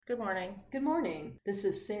Good morning. Good morning. This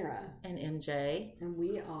is Sarah. And MJ. And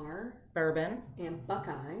we are Bourbon. And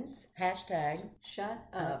Buckeyes. Hashtag. Shut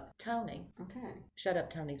up. Tony. Okay. Shut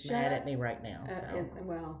up, Tony's mad at me right now.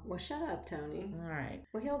 Well, shut up, Tony. All right.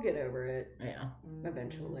 Well, he'll get over it. Yeah.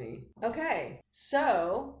 Eventually. Okay.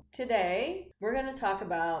 So, today, we're going to talk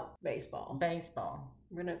about baseball.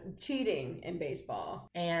 We're going to cheating in baseball.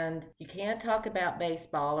 And you can't talk about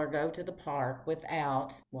baseball or go to the park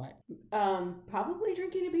without what? Probably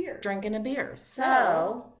drinking a beer. Drinking a beer.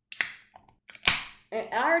 So I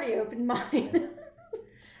already opened mine.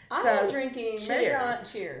 I'm drinking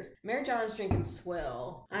cheers. Mary John's drinking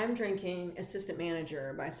Swill. I'm drinking Assistant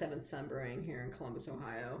Manager by Seventh Son Brewing here in Columbus,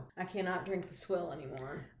 Ohio. I cannot drink the Swill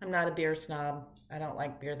anymore. I'm not a beer snob. I don't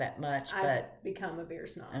like beer that much, but I've become a beer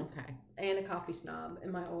snob. Okay. And a coffee snob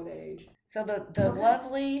in my old age. So the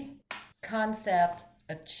lovely concept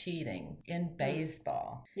of cheating in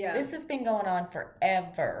baseball. Yeah. This has been going on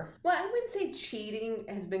forever. Well, I wouldn't say cheating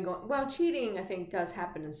has been going... Well, cheating, I think, does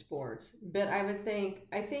happen in sports. But I think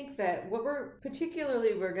that what we're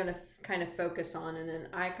going to kind of focus on, and then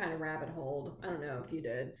I kind of rabbit holed. I don't know if you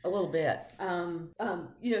did. A little bit.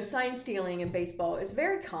 Sign stealing in baseball is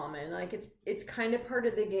very common. Like, it's kind of part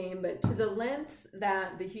of the game, but to the lengths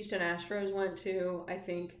that the Houston Astros went to, I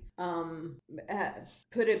think...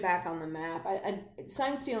 put it back on the map.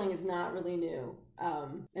 Sign stealing is not really new.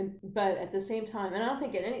 But at the same time, and I don't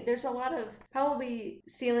think there's a lot of probably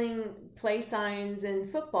stealing play signs in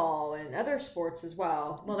football and other sports as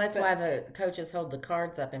well. Well, that's why the coaches hold the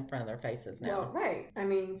cards up in front of their faces now. Well, right. I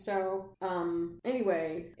mean, so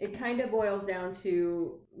anyway, it kind of boils down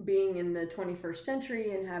to being in the 21st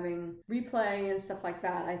century and having replay and stuff like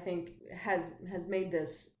that. I think has made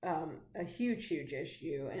this a huge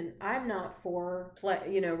issue, and I'm not for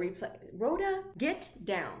replay. Rhoda, get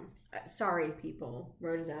down. Sorry, people.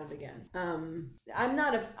 Rhoda's out again. I'm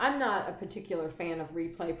not a particular fan of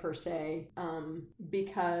replay per se,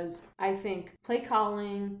 because I think play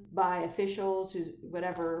calling by officials, who's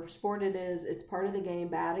whatever sport it is, it's part of the game,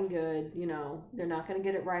 bad and good. They're not going to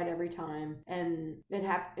get it right every time, and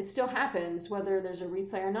it still happens whether there's a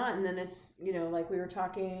replay or not. And then it's like we were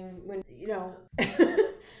talking when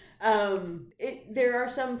there are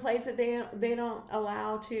some plays that they don't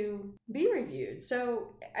allow to be reviewed.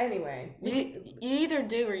 So anyway, you either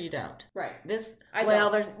do or you don't. Right.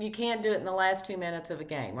 You can't do it in the last 2 minutes of a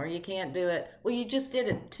game, or you can't do it. Well, you just did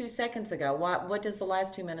it 2 seconds ago. What does the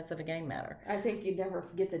last 2 minutes of a game matter? I think you'd never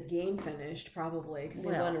get the game finished, probably, because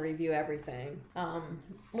they want to review everything.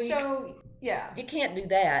 You can't do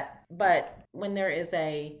that. But when there is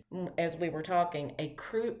as we were talking,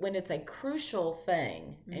 when it's a crucial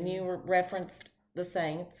thing, and you referenced the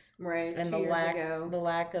Saints, right, and the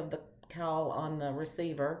lack of the call on the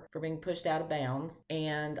receiver for being pushed out of bounds,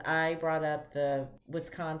 and I brought up the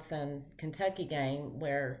Wisconsin-Kentucky game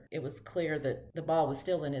where it was clear that the ball was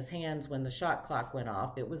still in his hands when the shot clock went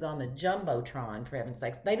off. It was on the Jumbotron, for heaven's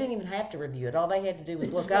sakes. They didn't even have to review it. All they had to do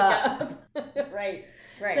was look up. Right.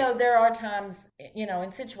 So there are times,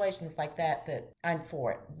 in situations like that I'm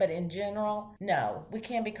for it. But in general, no. We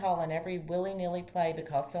can't be calling every willy-nilly play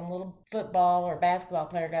because some little football or basketball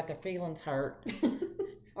player got their feelings hurt.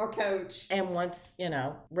 Or coach. And wants,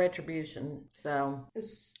 retribution. So.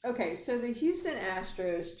 Okay, so the Houston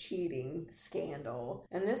Astros cheating scandal.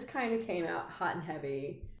 And this kind of came out hot and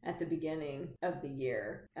heavy at the beginning of the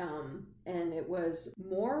year. And it was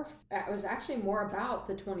actually more about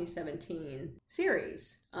the 2017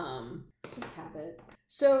 series. Just have it.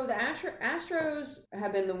 So the Astros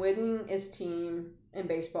have been the winningest team in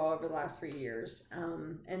baseball over the last 3 years.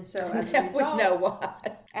 And so as a result, we know why.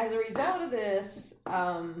 As a result of this,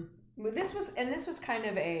 this was kind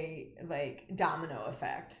of a domino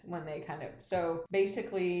effect when they so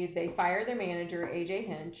basically they fired their manager AJ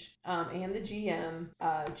Hinch and the GM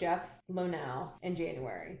Jeff Lonell in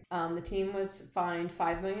January. The team was fined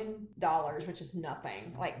 $5 million, which is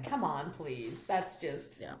nothing. Like, come on, please. That's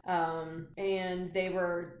just and they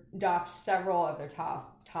were docked several of their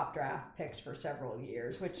top draft picks for several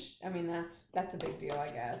years, which that's a big deal, I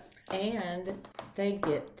guess. And they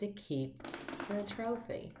get to keep the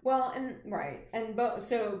trophy. Well, and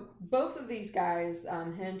both of these guys,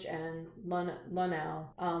 Hinch and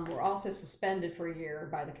Lonell, were also suspended for a year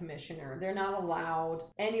by the commissioner. They're not allowed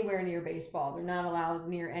anywhere near baseball. They're not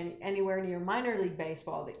allowed anywhere near minor league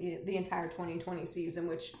baseball the entire 2020 season,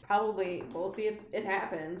 which probably we'll see if it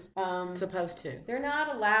happens. Supposed to. They're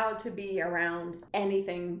not allowed to be around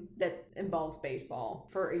anything that involves baseball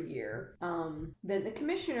for a year. The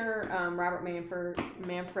commissioner, Robert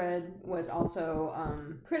Manfred, was also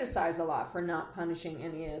criticized a lot for not punishing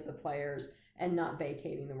any of the players. and not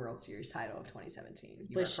vacating the World Series title of 2017.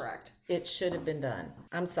 You are correct. It should have been done.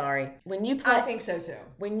 I'm sorry. I think so too.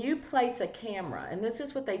 When you place a camera, and this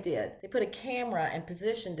is what they did, they put a camera and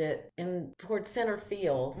positioned it towards center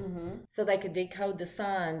field so they could decode the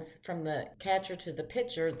signs from the catcher to the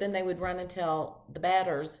pitcher. Then they would run and tell the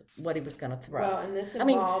batters what he was going to throw. Well, and this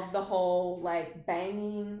involved the whole like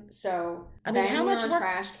banging. So banging how much on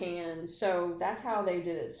trash cans. So that's how they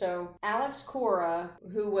did it. So Alex Cora,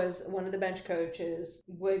 who was one of the bench coaches,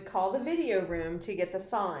 would call the video room to get the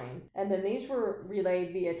sign, and then these were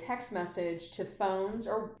relayed via text message to phones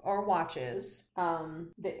or watches.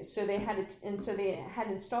 So they had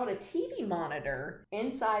installed a TV monitor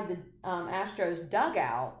inside the Astros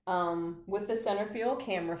dugout with the center field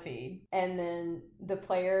camera feed, and then the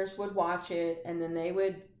players would watch it, and then they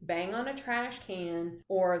would bang on a trash can,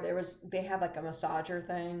 or they have like a massager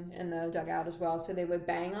thing in the dugout as well, so they would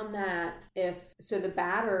bang on that so the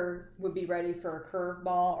batter would be ready for a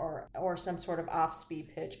curveball or some sort of off-speed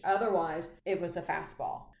pitch. Otherwise it was a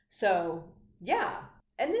fastball. So yeah.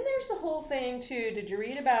 And then there's the whole thing too. Did you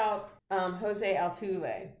read about Jose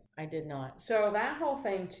Altuve? I did not. So that whole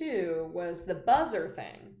thing too was the buzzer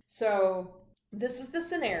thing. So this is the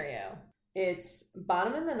scenario. It's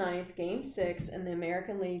bottom of the ninth, game 6 in the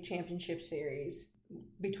American League Championship Series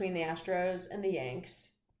between the Astros and the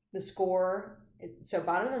Yanks. The score, so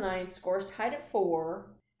bottom of the ninth, score's tied at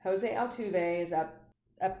 4. Jose Altuve is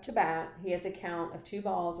up to bat. He has a count of 2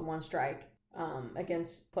 balls and 1 strike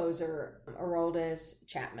against closer Aroldis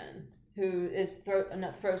Chapman, who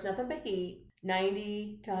throws nothing but heat,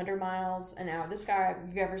 90 to 100 miles an hour. This guy, if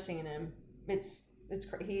you've ever seen him, it's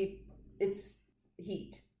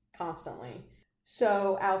heat. Constantly.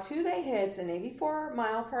 So Altuve hits an 84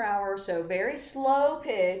 mile per hour, so very slow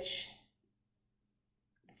pitch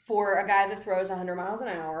for a guy that throws 100 miles an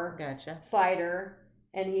hour. Gotcha. Slider,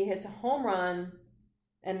 and he hits a home run,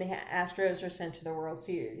 and the Astros are sent to the World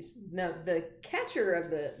Series. Now, the catcher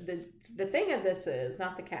of the thing of this is,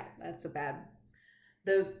 not the cat, that's a bad,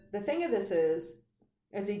 the thing of this is,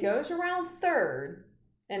 as he goes around third,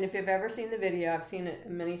 and if you've ever seen the video, I've seen it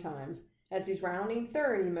many times, as he's rounding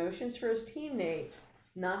third, he motions for his teammates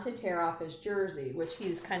not to tear off his jersey, which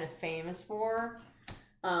he's kind of famous for.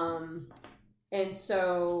 And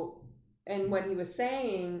what he was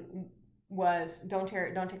saying was, don't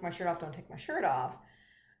take my shirt off.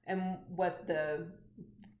 And what the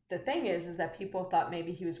thing is that people thought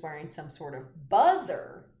maybe he was wearing some sort of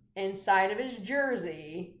buzzer inside of his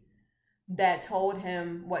jersey that told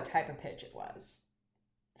him what type of pitch it was.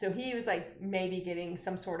 So he was like maybe getting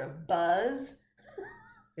some sort of buzz.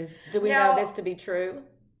 Do we know this to be true?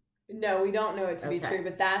 No, we don't know it to be true,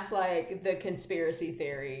 but that's like the conspiracy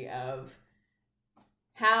theory of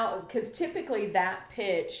how, because typically that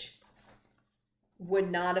pitch would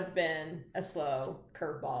not have been a slow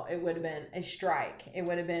curveball. It would have been a strike. It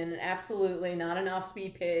would have been absolutely not an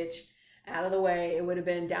off-speed pitch, out of the way. It would have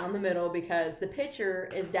been down the middle because the pitcher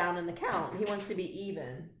is down in the count. He wants to be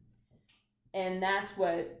even. And that's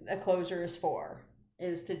what a closer is for,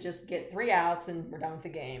 is to just get 3 outs and we're done with the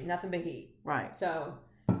game. Nothing but heat. Right. So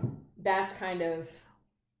that's kind of...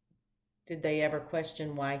 Did they ever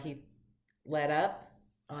question why he let up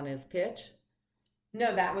on his pitch?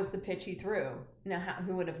 No, that was the pitch he threw. Now,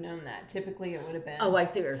 who would have known that? Typically, it would have been I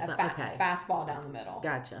see what you're saying. Fastball down the middle.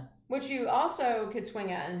 Gotcha. Which you also could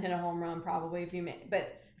swing at and hit a home run probably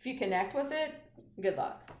but if you connect with it, good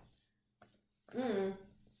luck.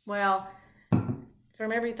 Well...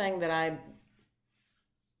 From everything that I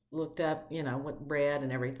looked up, what read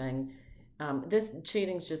and everything, this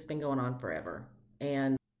cheating's just been going on forever.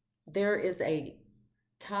 And there is a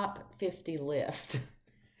top 50 list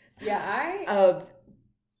of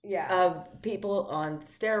people on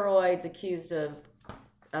steroids accused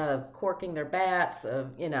of corking their bats,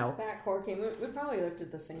 Bat corking. We probably looked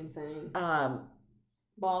at the same thing.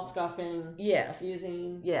 Ball scuffing. Yes.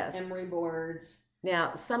 Using emery boards.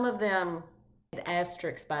 Now, some of them...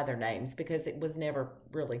 asterisks by their names because it was never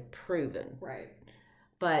really proven. Right.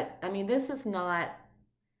 But I mean, this is not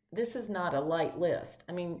a light list.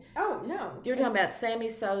 I mean, oh no, you're talking about Sammy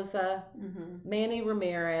Sosa, Manny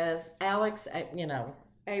Ramirez, Alex, A-Rod,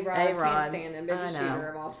 can't stand him, biggest shooter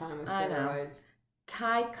of all time with steroids.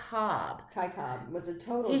 Ty Cobb was a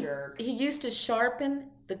total jerk. He used to sharpen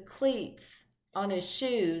the cleats on his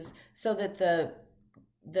shoes so that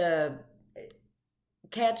the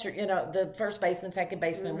catcher, the first baseman, second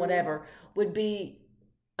baseman, whatever, would be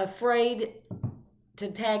afraid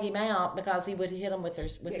to tag him out because he would hit him with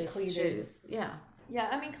his shoes. Yeah. Yeah,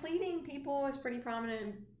 I mean, cleating people is pretty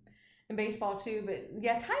prominent in baseball too, but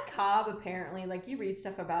yeah, Ty Cobb apparently, like you read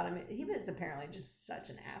stuff about him, he was apparently just such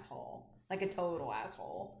an asshole. like a total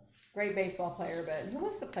asshole. Great baseball player, but who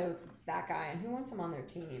wants to play with that guy and who wants him on their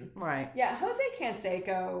team? Right. Yeah, Jose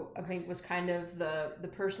Canseco, I think, was kind of the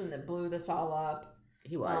person that blew this all up.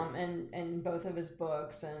 He was. And both of his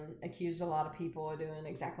books, and accused a lot of people of doing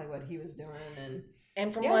exactly what he was doing.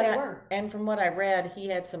 And from yeah, what I read, he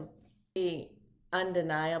had some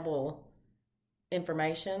undeniable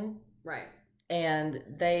information. Right. And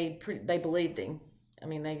they believed him. I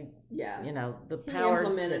mean, the powers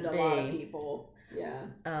implemented that a lot of people. Yeah.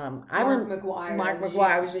 Mark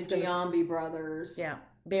McGwire was just the Giambi brothers. Yeah.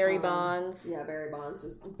 Barry Bonds. Yeah, Barry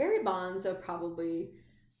Bonds are probably,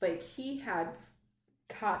 like, he had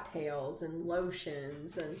cocktails and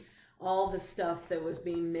lotions and all the stuff that was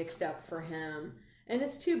being mixed up for him. And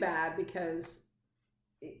it's too bad because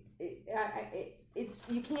it's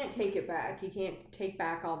you can't take it back. You can't take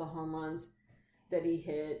back all the home runs that he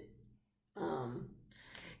hit.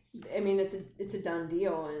 I mean, it's a done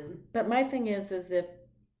deal. But my thing is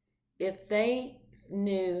if they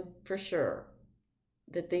knew for sure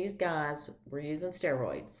that these guys were using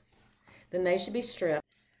steroids, then they should be stripped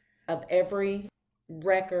of every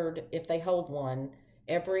record if they hold one,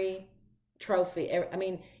 every trophy. I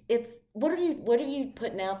mean, it's what are you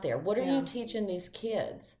putting out there? What are you teaching these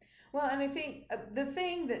kids? Well, and I think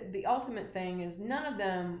the ultimate thing is none of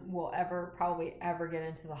them will probably ever get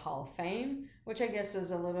into the Hall of Fame, which I guess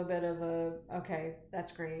is a little bit of okay,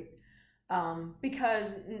 that's great.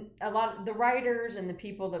 Because a lot of the writers and the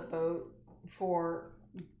people that vote for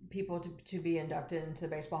people to be inducted into the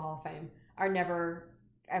Baseball Hall of Fame are never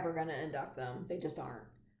ever going to induct them. They just aren't.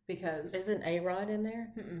 Because isn't A-Rod in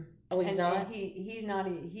there? Mm-mm. Oh, he's not. He's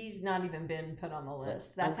not even been put on the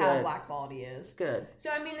list. That's how blackballed he is. Good. So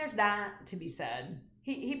I mean, there's that to be said.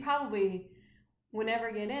 He probably would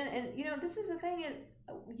never get in. And this is the thing: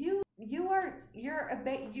 you are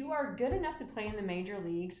good enough to play in the major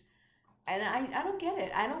leagues, and I don't get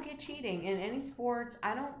it. I don't get cheating in any sports.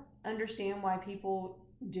 I don't understand why people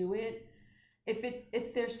do it.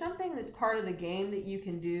 If there's something that's part of the game that you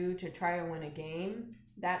can do to try to win a game,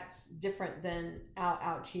 that's different than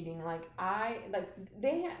out cheating.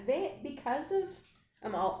 Because of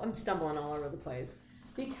I'm stumbling all over the place.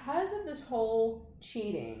 Because of this whole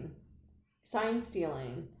cheating, sign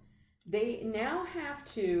stealing, they now have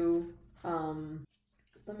to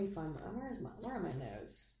let me find where are my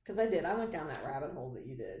notes? Because I went down that rabbit hole that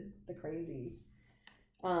you did, the crazy.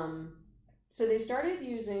 So they started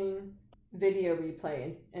using video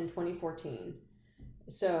replay in 2014.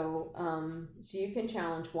 So you can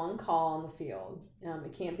challenge one call on the field.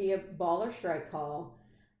 It can't be a ball or strike call.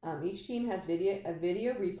 Each team has a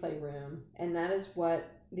video replay room, and that is what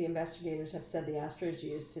the investigators have said the Astros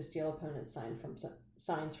used to steal opponents'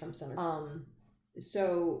 signs from center.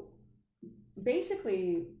 So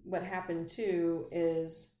basically, what happened too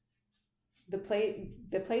is the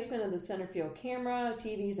placement of the center field camera,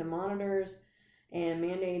 TVs, and monitors, and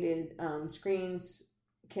mandated screens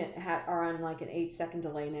are on like an 8-second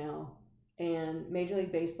delay now. And Major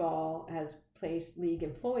League Baseball has placed league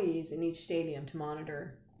employees in each stadium to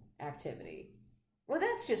monitor activity. Well,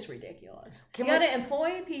 that's just ridiculous. You got to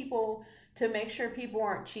employ people to make sure people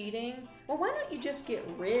aren't cheating. Well, why don't you just get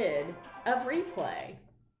rid of replay?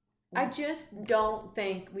 I just don't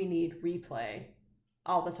think we need replay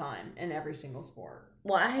all the time in every single sport.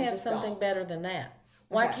 Well, I have something better than that.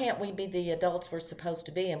 Why can't we be the adults we're supposed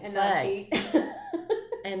to be and play? Not cheat?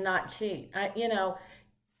 And not cheat. I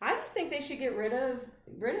just think they should get rid of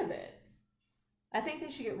it. I think they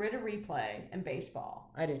should get rid of replay in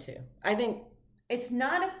baseball. I do too. I think it's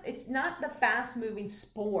not the fast moving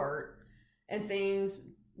sport and things.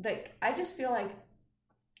 Like, I just feel like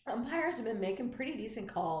umpires have been making pretty decent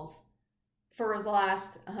calls for the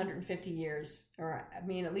last 150 years, or I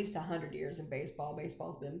mean at least 100 years in baseball.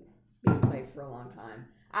 Baseball's been being played for a long time.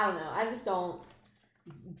 I don't know. I just don't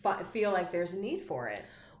feel like there's a need for it.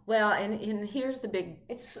 Well, and here's the big...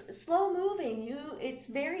 It's slow moving. It's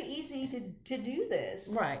very easy to do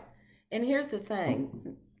this. Right. And here's the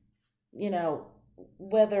thing.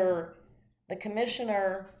 Whether the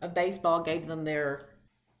commissioner of baseball gave them their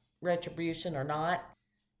retribution or not,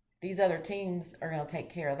 these other teams are going to take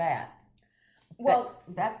care of that. Well,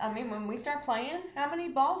 when we start playing, how many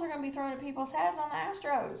balls are going to be thrown at people's heads on the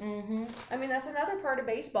Astros? Mm-hmm. I mean, that's another part of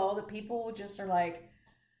baseball that people just are like,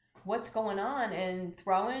 what's going on? And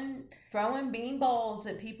throwing beanballs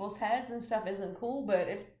at people's heads and stuff isn't cool, but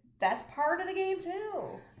that's part of the game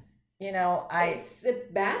too. It's a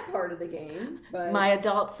bad part of the game. But my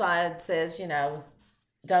adult side says,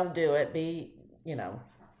 don't do it. Be,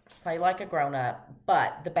 play like a grown up.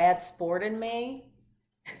 But the bad sport in me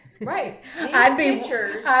Right.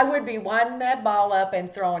 These I would be winding that ball up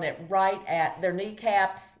and throwing it right at their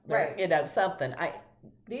kneecaps, Right. Something.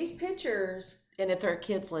 These pitchers, and if there are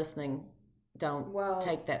kids listening, don't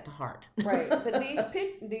take that to heart. Right. But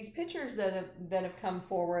these pitchers that have come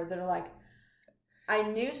forward that are like, I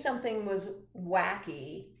knew something was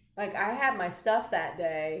wacky. Like, I had my stuff that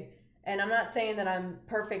day, and I'm not saying that I'm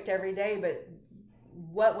perfect every day, but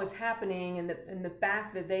what was happening and the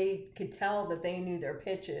fact that they could tell that they knew their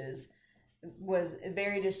pitches was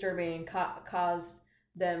very disturbing and caused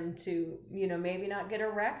them to, maybe not get a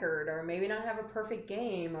record or maybe not have a perfect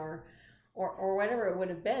game or whatever it would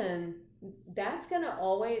have been. That's going to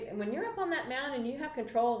always, when you're up on that mound and you have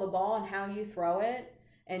control of the ball and how you throw it,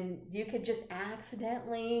 and you could just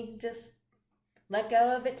accidentally just let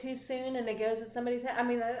go of it too soon and it goes at somebody's head. I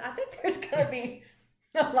mean, I think there's going to be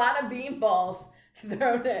a lot of bean balls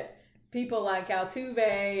thrown at people like Altuve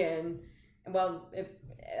and,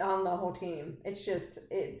 on the whole team. It's just,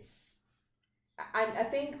 I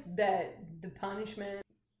think that the punishment,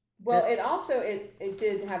 it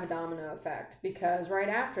did have a domino effect, because right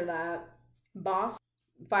after that, Boston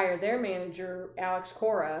fired their manager, Alex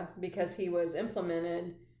Cora, because he was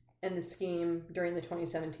implemented in the scheme during the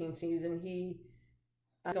 2017 season.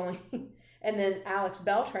 And then Alex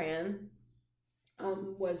Beltran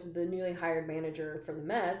was the newly hired manager for the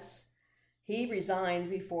Mets. He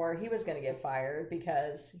resigned before he was going to get fired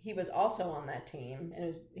because he was also on that team,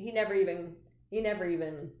 and he never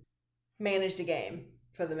even managed a game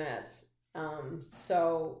for the Mets.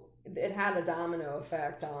 So it had a domino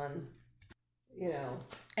effect on,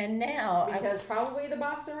 and now because probably the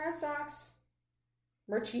Boston Red Sox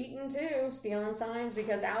were cheating too, stealing signs,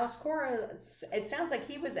 because Alex Cora, it sounds like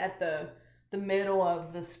he was at the middle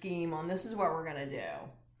of the scheme on this is what we're going to do.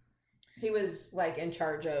 He was like in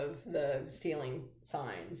charge of the stealing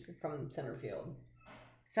signs from center field.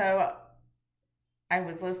 So I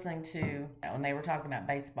was listening to when they were talking about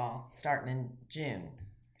baseball starting in June.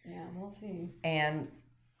 Yeah, we'll see. And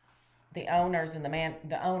the owners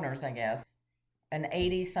the owners, I guess, an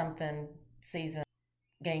 80-something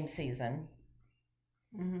game season,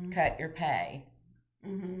 mm-hmm. cut your pay.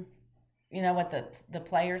 Mm-hmm. You know what the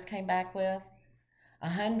players came back with?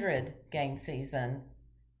 100 game season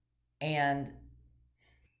and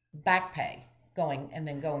back pay going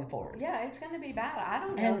forward. Yeah, it's going to be bad. I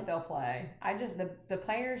don't know if they'll play. The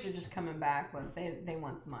players are just coming back with they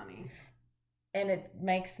want money. And it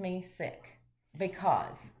makes me sick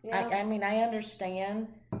because I mean, I understand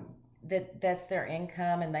that that's their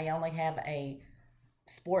income and they only have a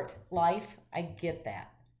sport life. I get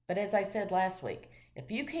that. But as I said last week, if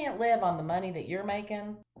you can't live on the money that you're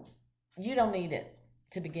making, you don't need it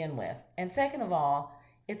to begin with. And second of all,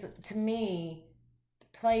 it's, to me,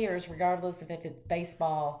 players, regardless of if it's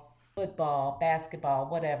baseball, football, basketball,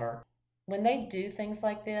 whatever, when they do things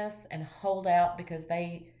like this and hold out because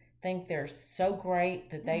they think they're so great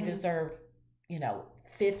that they deserve,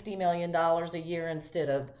 $50 million a year instead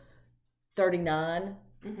of 39,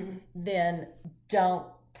 then don't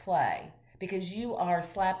play, because you are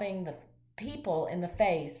slapping the people in the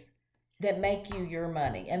face that make you your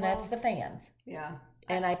money, and that's the fans. Yeah.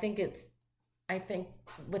 And I think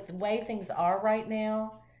with the way things are right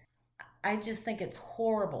now, I just think it's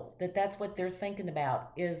horrible that that's what they're thinking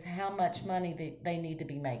about, is how much money they need to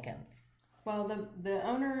be making. Well, the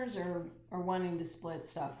owners are wanting to split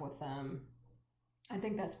stuff with them. I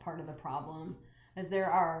think that's part of the problem, as there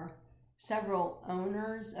are several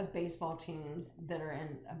owners of baseball teams that are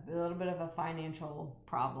in a little bit of a financial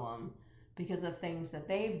problem because of things that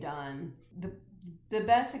they've done. The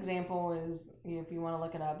best example is, if you want to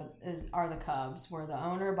look it up, are the Cubs, where the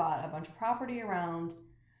owner bought a bunch of property around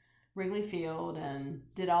Wrigley Field and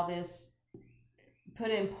did all this, put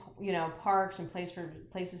in parks and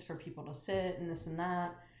places for people to sit and this and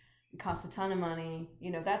that. It costs a ton of money.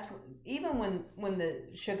 That's even when the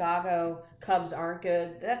Chicago Cubs aren't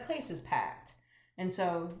good, that place is packed. And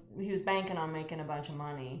so he was banking on making a bunch of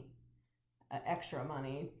money, extra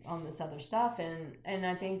money on this other stuff. And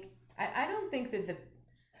I think I don't think that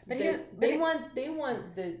they want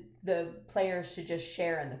the players to just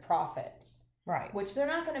share in the profit, right? Which they're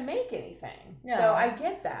not going to make anything. No. So I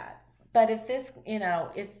get that. But if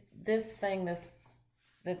this thing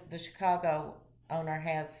that the Chicago owner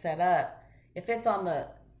has set up, if it's on the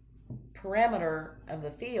perimeter of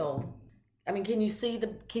the field, I mean, can you see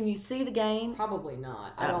the game? Probably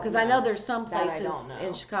not. Because I know there's some places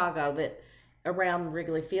in Chicago that around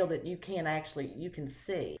Wrigley Field that you can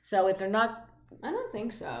see. So if they're not, I don't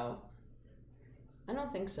think so. I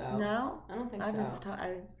don't think so. No? I don't think I so. just,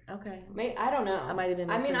 okay. I don't know. I might have been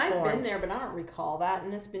I mean, I've misinformed. been there, but I don't recall that,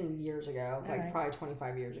 and it's been years ago, like right. probably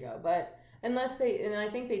 25 years ago. But unless and I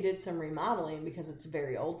think they did some remodeling because it's a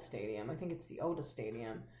very old stadium. I think it's the oldest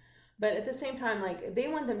stadium. But at the same time, like, they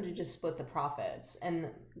want them to just split the profits, and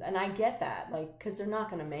I get that, like, because they're not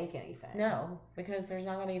going to make anything. No, because there's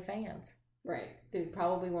not going to be fans. Right. There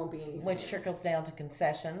probably won't be any fans. Which trickles down to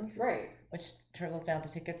concessions. Right. Which trickles down to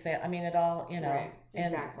ticket sale. I mean, it all, you know. Right.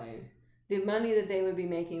 Exactly. The money that they would be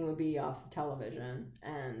making would be off of television,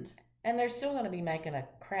 and they're still going to be making a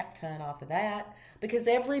crap ton off of that because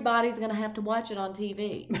everybody's going to have to watch it on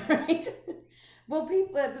TV. Right. Well,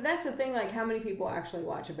 but that's the thing. Like, how many people actually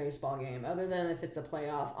watch a baseball game, other than if it's a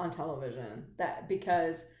playoff on television?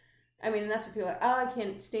 Because, I mean, that's what people are like. Oh, I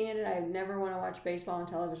can't stand it. I never want to watch baseball on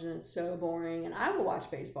television. It's so boring. And I will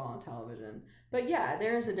watch baseball on television. But yeah,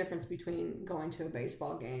 there is a difference between going to a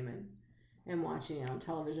baseball game and watching it on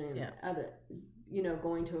television. Yeah.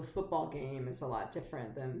 Going to a football game is a lot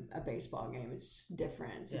different than a baseball game. It's just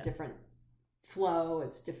different. It's a different flow.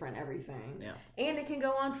 It's different everything. Yeah. And it can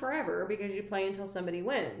go on forever because you play until somebody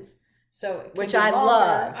wins. So which I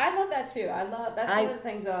love. I love that too. That's one of the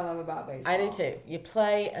things that I love about baseball. I do too. You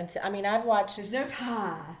play until, I mean, I've watched. There's no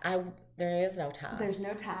tie. There is no tie. There's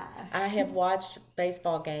no tie. I have watched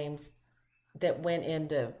baseball games that went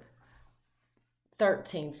into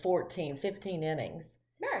 13, 14, 15 innings.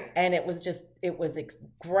 Right. And it was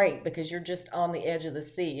great because you're just on the edge of the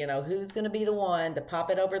seat. You know, who's going to be the one to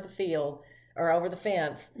pop it over the field or over the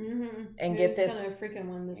fence and get this. Who's going to freaking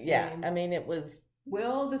win this game? Yeah, I mean, it was.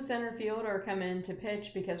 Will the center fielder come in to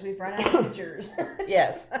pitch because we've run out of pitchers?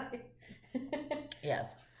 Yes.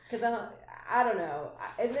 Yes. Because I don't know.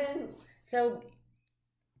 And then. So,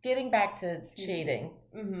 getting back to cheating.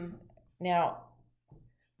 Mm-hmm. Now,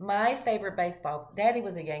 my favorite baseball, Daddy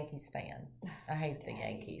was a Yankees fan. I hate the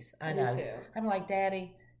Yankees. I know. Me too. I'm like,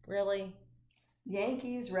 Daddy, really?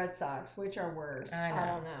 Yankees, Red Sox, which are worse? I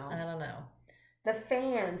don't know. I don't know. The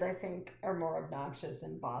fans, I think, are more obnoxious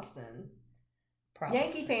in Boston. Probably.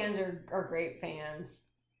 Yankee fans are great fans.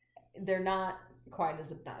 They're not quite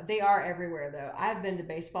as obnoxious. They are everywhere, though. I've been to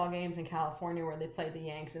baseball games in California where they play the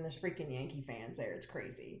Yanks, and there's freaking Yankee fans there. It's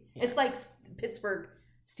crazy. Yeah. It's like Pittsburgh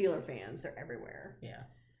Steeler fans. They're everywhere. Yeah.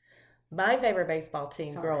 My favorite baseball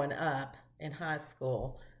team growing up in high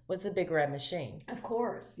school was the Big Red Machine. Of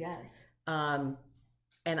course, yes. And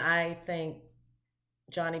I think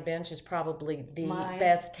Johnny Bench is probably the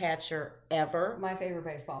best catcher ever. My favorite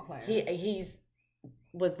baseball player. He's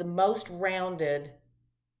was the most rounded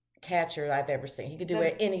catcher I've ever seen. He could do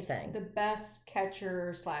anything. The best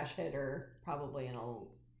catcher / hitter probably in a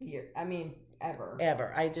year. I mean,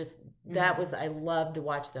 ever. I just I loved to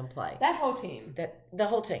watch them play. That whole team. The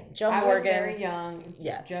whole team. Joe Morgan. I was very young.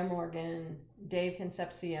 Yeah. Joe Morgan, Dave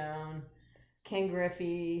Concepcion, Ken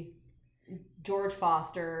Griffey, George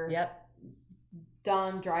Foster. Yep.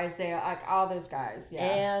 Don Drysdale, like all those guys. Yeah.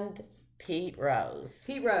 And Pete Rose.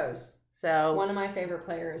 So one of my favorite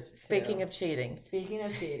players. Speaking of cheating.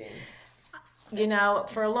 You know,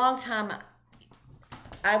 for a long time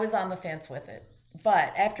I was on the fence with it.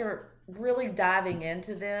 But after really diving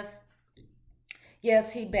into this,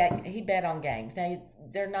 yes, he bet on games. Now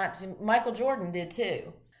they're not Michael Jordan did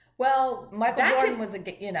too. Well, Michael Jordan was I'm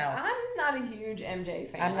not a huge MJ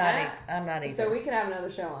fan. I'm not either. So we could have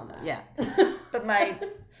another show on that. Yeah. But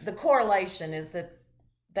the correlation is that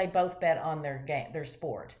they both bet on their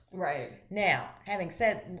sport. Right. Now, having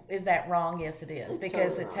said, is that wrong? Yes, it is. It's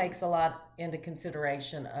because totally it takes a lot into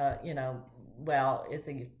consideration. Well, is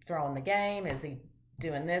he throwing the game? Is he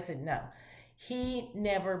doing this? And no. He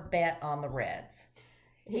never bet on the Reds.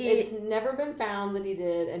 It's never been found that he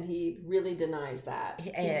did, and he really denies that.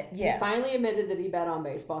 He finally admitted that he bet on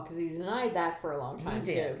baseball because he denied that for a long time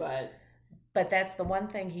too. But that's the one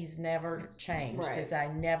thing he's never changed is I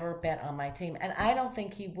never bet on my team, and I don't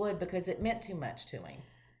think he would because it meant too much to him.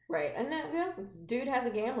 Right, and dude has a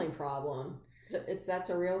gambling problem. So that's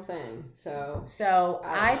a real thing. So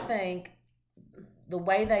I think the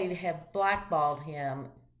way they have blackballed him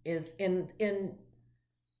is in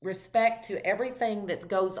respect to everything that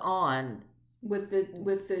goes on with the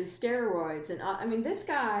steroids, and I mean this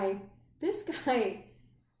guy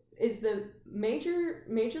is the Major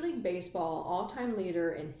League Baseball all-time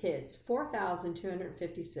leader in hits,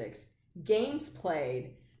 4,256, games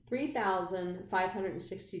played,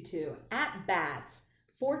 3,562, at-bats,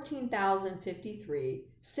 14,053,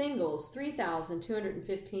 singles,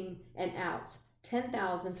 3,215, and outs,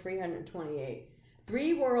 10,328,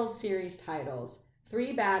 3 World Series titles,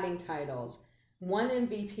 3 batting titles, 1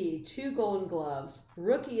 MVP, 2 Golden Gloves,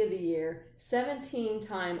 Rookie of the Year,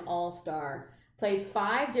 17-time All-Star, played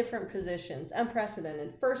 5 different positions,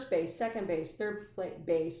 unprecedented: first base, second base, third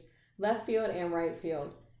base, left field, and right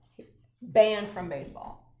field. Banned from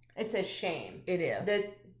baseball. It's a shame. It is.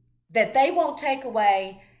 That they won't take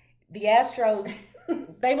away the Astros,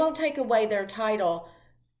 they won't take away their title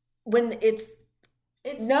when it's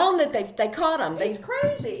known that they caught him. It's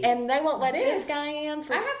crazy. And they won't let this guy in.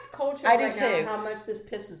 I have culture right now how much this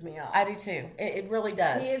pisses me off. I do too. It really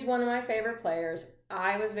does. He is one of my favorite players.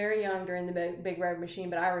 I was very young during the Big Red Machine,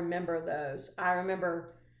 but I remember those. I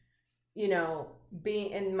remember,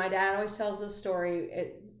 being, and my dad always tells this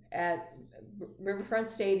story at Riverfront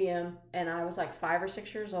Stadium, and I was like 5 or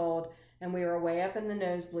 6 years old, and we were way up in the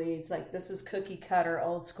nosebleeds. Like, this is cookie cutter,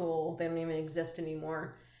 old school. They don't even exist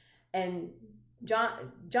anymore. And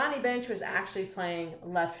Johnny Bench was actually playing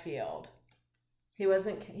left field. He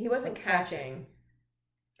wasn't catching.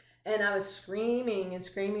 And I was screaming and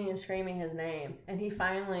screaming and screaming his name, and he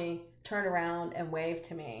finally turned around and waved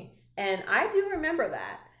to me. And I do remember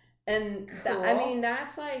that. And cool.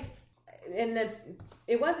 That's like,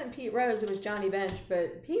 it wasn't Pete Rose, it was Johnny Bench,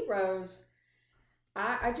 but Pete Rose,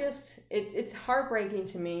 it's heartbreaking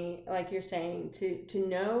to me, like you're saying, to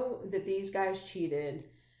know that these guys cheated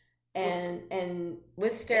and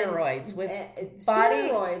with steroids, with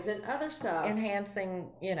steroids and other stuff, enhancing,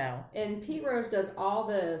 And Pete Rose does all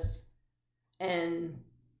this, and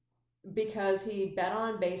because he bet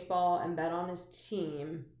on baseball and bet on his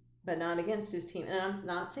team, but not against his team. And I'm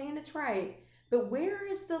not saying it's right, but where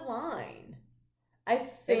is the line? I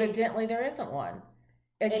think evidently there isn't one.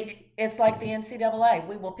 It's like the NCAA.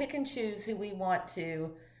 We will pick and choose who we want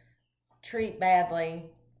to treat badly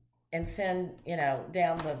and send,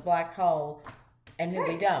 down the black hole, and who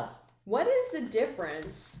we don't. What is the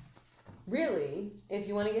difference, really, if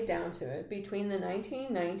you want to get down to it, between the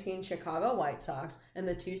 1919 Chicago White Sox and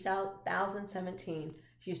the 2017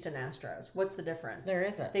 Houston Astros? What's the difference? There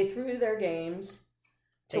isn't. They threw their games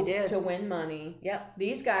to win money. Yep.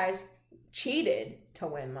 These guys cheated to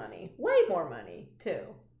win money. Way more money, too.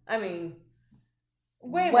 I mean,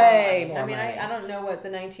 way more money. I don't know what the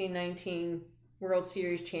 1919 World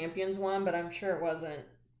Series champions won, but I'm sure it wasn't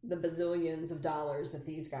the bazillions of dollars that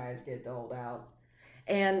these guys get doled out.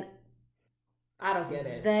 And I don't get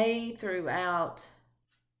it. They threw out,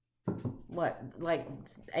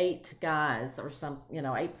 8 guys or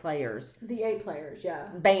 8 players. The 8 players, yeah.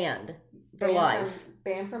 Banned for life.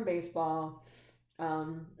 Banned from baseball,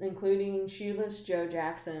 including shoeless Joe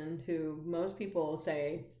Jackson, who most people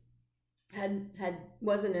say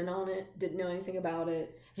wasn't in on it, didn't know anything about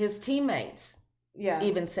it. His teammates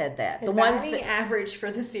even said that. His batting average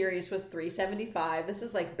for the series was .375. This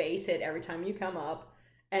is like base hit every time you come up.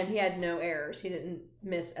 And he had no errors. He didn't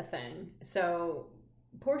miss a thing. So,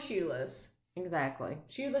 poor Shoeless. Exactly.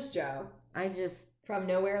 Shoeless Joe. From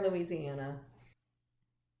nowhere, Louisiana.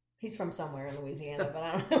 He's from somewhere in Louisiana, but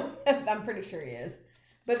I don't know. I'm pretty sure he is.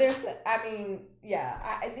 But there's, I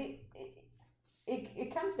think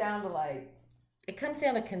it comes down to it comes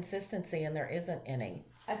down to consistency, and there isn't any.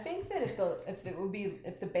 I think that if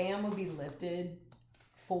the ban would be lifted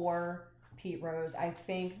for Pete Rose, I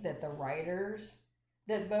think that the writers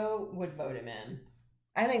that would vote him in.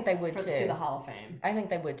 I think they would too. To the Hall of Fame. I think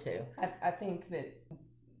they would too. I think that,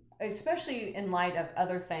 especially in light of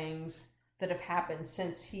other things that have happened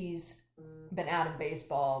since he's been out of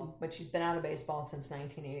baseball, which he's been out of baseball since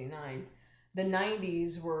 1989. The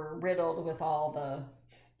 90s were riddled with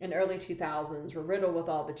and early 2000s were riddled with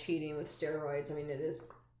all the cheating with steroids. I mean, it is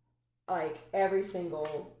like every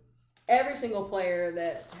single player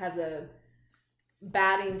that has a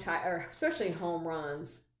batting or especially home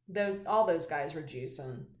runs, all those guys were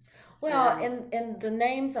juicing. Well, and the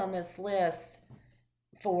names on this list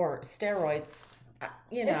for steroids,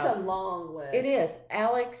 it's a long list. It is.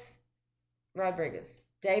 Alex Rodriguez,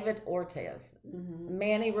 David Ortiz,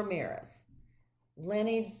 Manny Ramirez,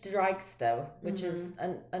 Lenny Dykstra, which is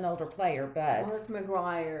an older player, but Mark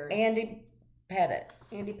McGwire, Andy Pettit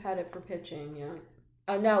for pitching. Yeah.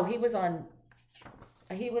 Oh no, he was on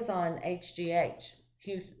HGH,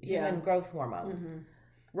 human growth hormones.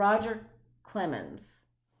 Roger Clemens,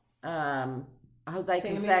 Jose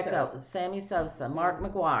Canseco, Sammy Sosa, Mark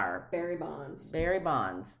McGwire, Barry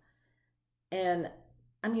Bonds, and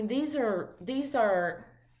I mean these are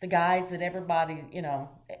the guys that everybody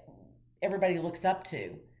looks up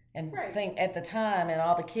to and think at the time, and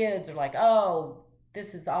all the kids are like, oh,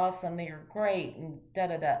 this is awesome, they're great, and da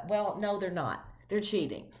da da. Well, no, they're not. They're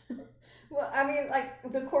cheating. Well, I mean, like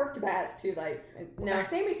the corked bats too. Now,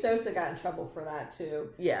 Sammy Sosa got in trouble for that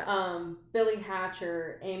too. Yeah. Billy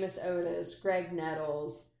Hatcher, Amos Otis, Greg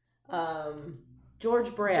Nettles,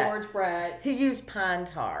 George Brett. He used pine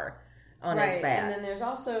tar. on right. his bat. And then there's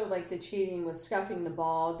also like the cheating with scuffing the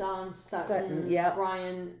ball. Don Sutton, yep.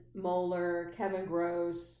 Brian Moeller, Kevin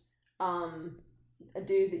Gross, a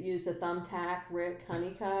dude that used a thumbtack, Rick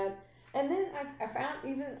Honeycutt. And then I found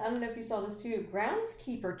I don't know if you saw this too,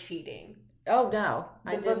 groundskeeper cheating. Oh, no,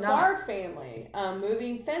 I did not. The Bassard family,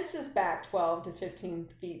 moving fences back 12 to 15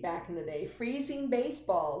 feet back in the day, freezing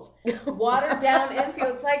baseballs, watered down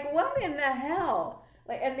infields. Like, what in the hell?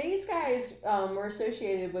 Like, and these guys were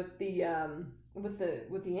associated with the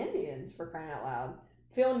Indians, for crying out loud.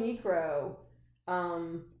 Phil Necro,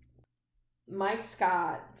 Mike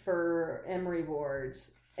Scott for Emery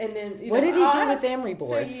boards, and then what did he do with Emery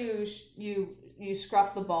boards? So you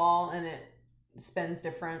scruff the ball and it spins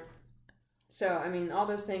different. So I mean, all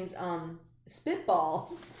those things. Spitballs,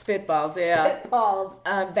 yeah. Spitballs.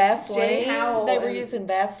 Vaseline. Jay Howell. They were using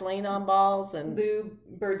Vaseline on balls, and Lou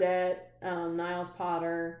Burdett, Niles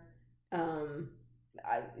Potter.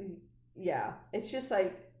 Yeah, it's just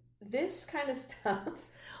like this kind of stuff.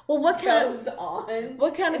 Well, what goes on?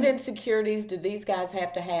 What kind of insecurities do these guys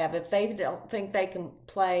have to have if they don't think they can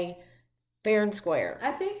play fair and square?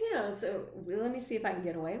 I think, so let me see if I can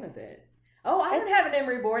get away with it. Oh, I don't have an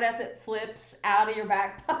Emery board as it flips out of your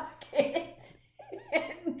back pocket.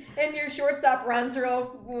 and your shortstop runs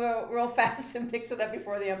real fast and picks it up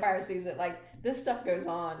before the umpire sees it. Like, this stuff goes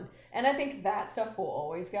on. And I think that stuff will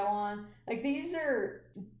always go on. Like, these are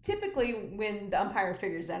typically when the umpire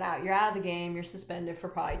figures that out. You're out of the game. You're suspended for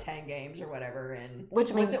probably 10 games or whatever. And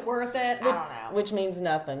was it worth it? I don't know. Which means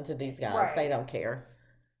nothing to these guys. Right. They don't care.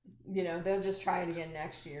 They'll just try it again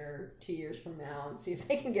next year, 2 years from now, and see if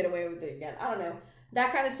they can get away with it again. I don't know.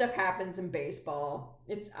 That kind of stuff happens in baseball.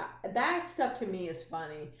 That stuff to me is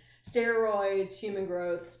funny. Steroids, human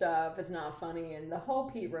growth stuff is not funny, and the whole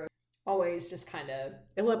Pete Rose always just kind of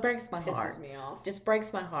it breaks my heart. Pisses me off. Just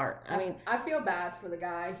breaks my heart. I mean, I feel bad for the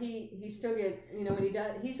guy. He still get what he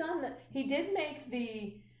does. He did make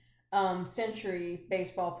the Century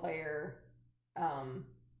Baseball Player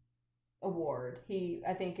award. He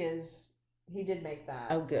did make that.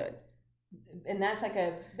 Oh, good. And that's like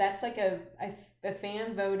a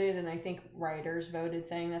fan voted, and I think writers voted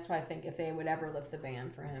thing. That's why I think if they would ever lift the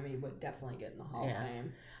ban for him, he would definitely get in the Hall of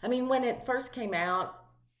Fame. I mean, when it first came out,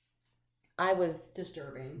 it was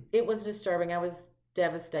disturbing. I was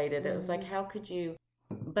devastated. Mm-hmm. It was like, how could you?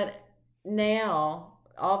 But now,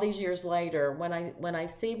 all these years later, when I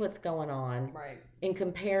see what's going on, right, in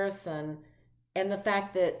comparison, and the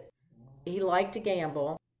fact that he liked to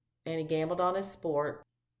gamble, and he gambled on his sport,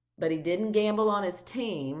 but he didn't gamble on his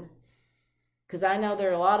team, because I know there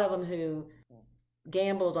are a lot of them who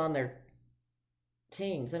gambled on their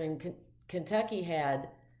teams. I mean, Kentucky had,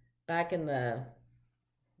 back in the,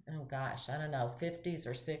 50s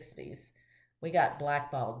or 60s, we got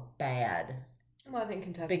blackballed bad. Well, I think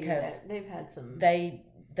Kentucky, because they've had some... They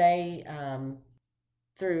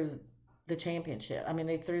threw the championship. I mean,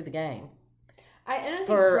 they threw the game. I think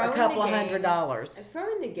for a couple of $100.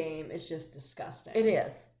 Throwing the game is just disgusting. It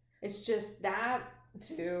is. It's just that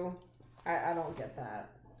too. I don't get that.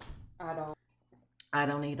 I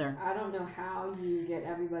don't either. I don't know how you get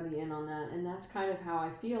everybody in on that, and that's kind of how I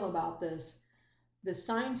feel about this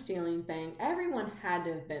sign stealing thing. Everyone had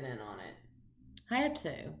to have been in on it. Had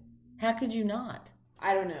to. How could you not?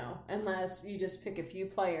 I don't know, unless you just pick a few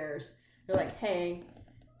players. They're like, hey,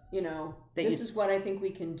 this is what I think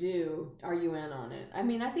we can do. Are you in on it? I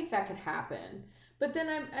mean, I think that could happen. But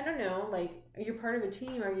then I don't know, like, you're part of a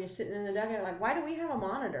team, or you're sitting in the dugout, like, why do we have a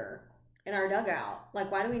monitor in our dugout?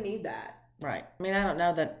 Like, why do we need that? Right. I mean, I don't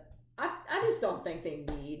know that. I just don't think they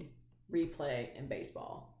need replay in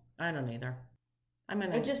baseball. I don't either.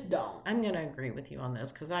 I just don't. I'm going to agree with you on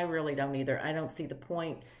this, because I really don't either. I don't see the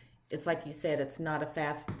point. It's like you said, it's not a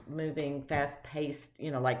fast-moving, fast-paced,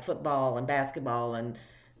 like football and basketball and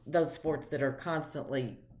those sports that are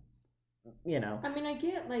constantly, I mean, I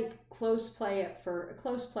get like close plays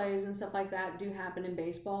and stuff like that do happen in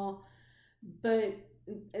baseball, but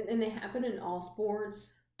and they happen in all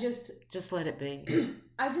sports. Just let it be.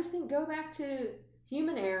 I just think go back to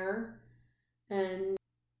human error, and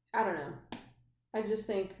I don't know. I just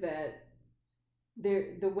think that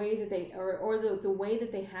the way that they the way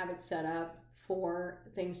that they have it set up for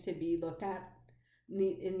things to be looked at,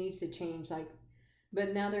 it needs to change. Like,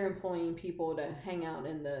 but now they're employing people to hang out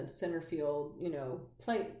in the center field,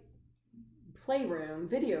 playroom,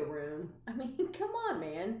 video room. I mean, come on,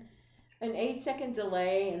 man. An 8-second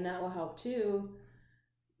delay, and that will help too.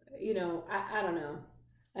 I don't know.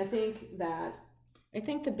 I think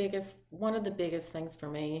one of the biggest things for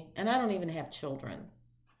me, and I don't even have children,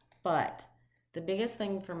 but the biggest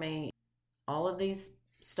thing for me, all of these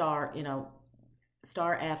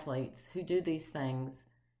star athletes who do these things,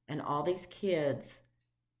 and all these kids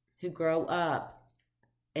who grow up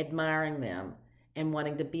admiring them and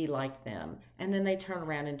wanting to be like them, and then they turn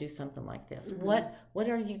around and do something like this. What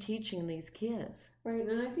are you teaching these kids? Right,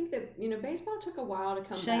 and I think that, baseball took a while to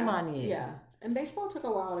come back. Shame on you. Yeah, and baseball took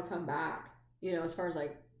a while to come back, as far as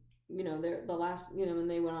like, the last, when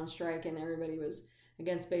they went on strike and everybody was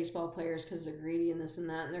against baseball players because they're greedy and this and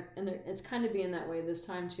that, and it's kind of being that way this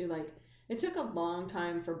time too. Like, it took a long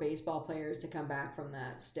time for baseball players to come back from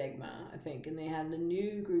that stigma, I think, and they had a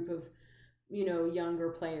new group of younger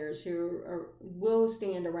players who will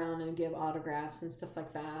stand around and give autographs and stuff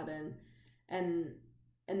like that, and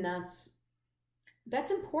that's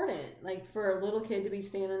important. Like, for a little kid to be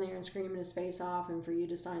standing there and screaming his face off, and for you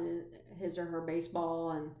to sign his or her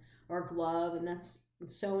baseball or glove, and that's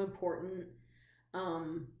so important.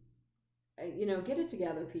 Get it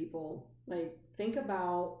together, people. Like, think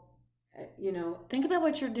about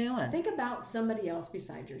what you're doing. Think about somebody else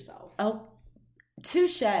besides yourself. Oh,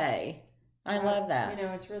 touche. I love that.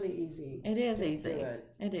 It's really easy. It is Just easy. do it.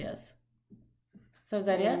 It is. So is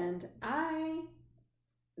that it? And I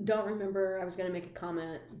don't remember. I was going to make a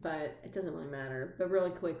comment, but it doesn't really matter. But really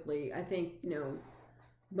quickly, I think,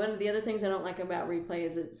 one of the other things I don't like about replay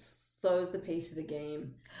is it slows the pace of the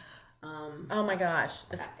game. Oh my gosh.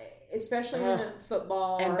 Especially in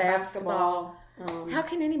football and or basketball. basketball. How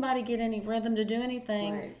can anybody get any rhythm to do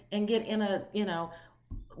anything and get in a,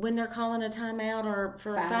 when they're calling a timeout or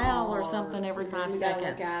for a foul or something every 5 seconds? Gotta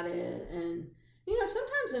look at it. And,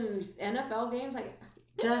 sometimes in NFL games, like,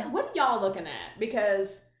 what are y'all looking at?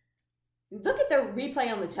 Because look at the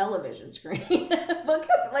replay on the television screen. Look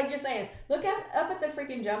up, like you're saying, up at the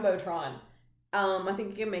freaking Jumbotron. I think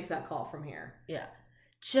you can make that call from here. Yeah.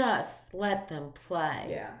 Just let them play.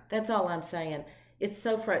 Yeah. That's all I'm saying. It's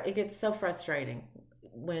it gets so frustrating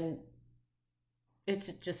when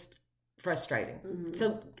it's just frustrating. Mm-hmm.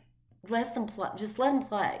 So let them play. Just let them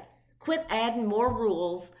play. Quit adding more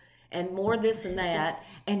rules and more this and that,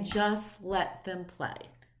 and just let them play.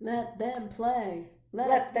 Let them play.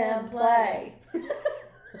 Let them play.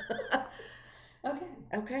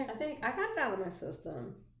 Okay. I think I got it out of my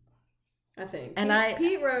system. I think. And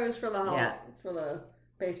Pete Rose for the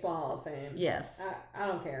Baseball Hall of Fame. Yes. I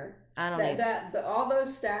don't care. I don't all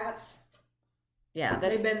those stats. Yeah,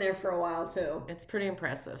 they've been there for a while too. It's pretty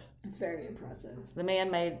impressive. It's very impressive. The man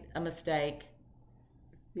made a mistake.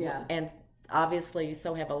 Yeah. And obviously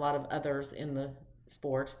so have a lot of others in the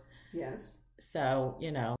sport. Yes. So,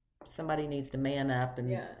 somebody needs to man up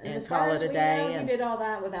and as call far it as a we day. Know, he did all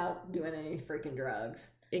that without doing any freaking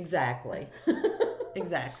drugs. Exactly.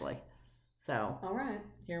 Exactly. So. All right.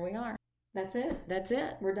 Here we are. That's it.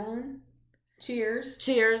 We're done. Cheers.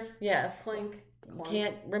 Cheers. Yes. Clink.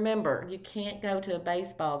 You can't go to a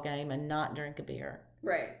baseball game and not drink a beer.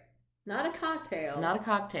 Right. Not a cocktail.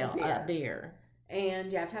 A beer.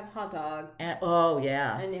 And you have to have a hot dog.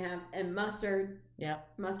 And mustard. Yep.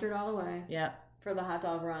 Mustard all the way. Yep. For the hot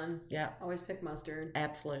dog run. Yep. Always pick mustard.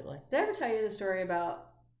 Absolutely. Did I ever tell you the story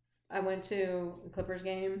about I went to a Clippers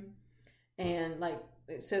game and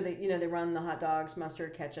they run the hot dogs,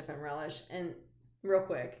 mustard, ketchup, and relish, and real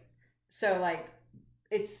quick. So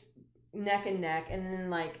it's neck and neck,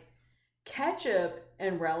 and then ketchup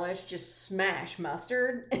and relish just smash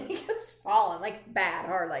mustard, and he goes falling bad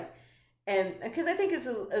hard, and because I think it's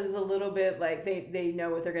a little bit they know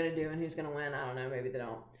what they're gonna do and who's gonna win. I don't know, maybe they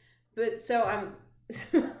don't. But so I'm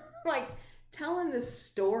telling this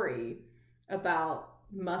story about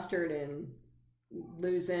mustard and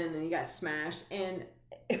losing, and he got smashed, and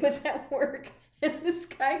it was at work, and this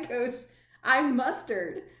guy goes, "I'm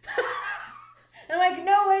mustard." And I'm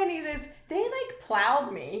no way. And he says, they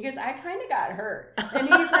plowed me. He goes, I kind of got hurt. And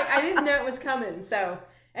he's I didn't know it was coming. So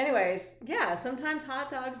anyways, yeah, sometimes hot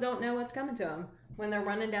dogs don't know what's coming to them when they're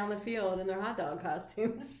running down the field in their hot dog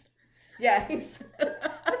costumes. Yeah, he's,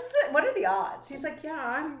 what are the odds? He's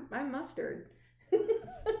yeah, I'm mustard.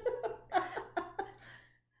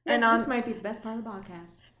 And this might be the best part of the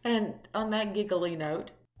podcast. And on that giggly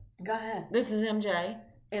note, go ahead. This is MJ.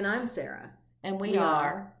 And I'm Sarah. And we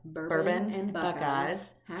are Bourbon and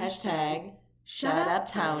Buckeyes. Hashtag Shut Up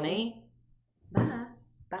Tony. Bye.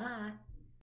 Bye.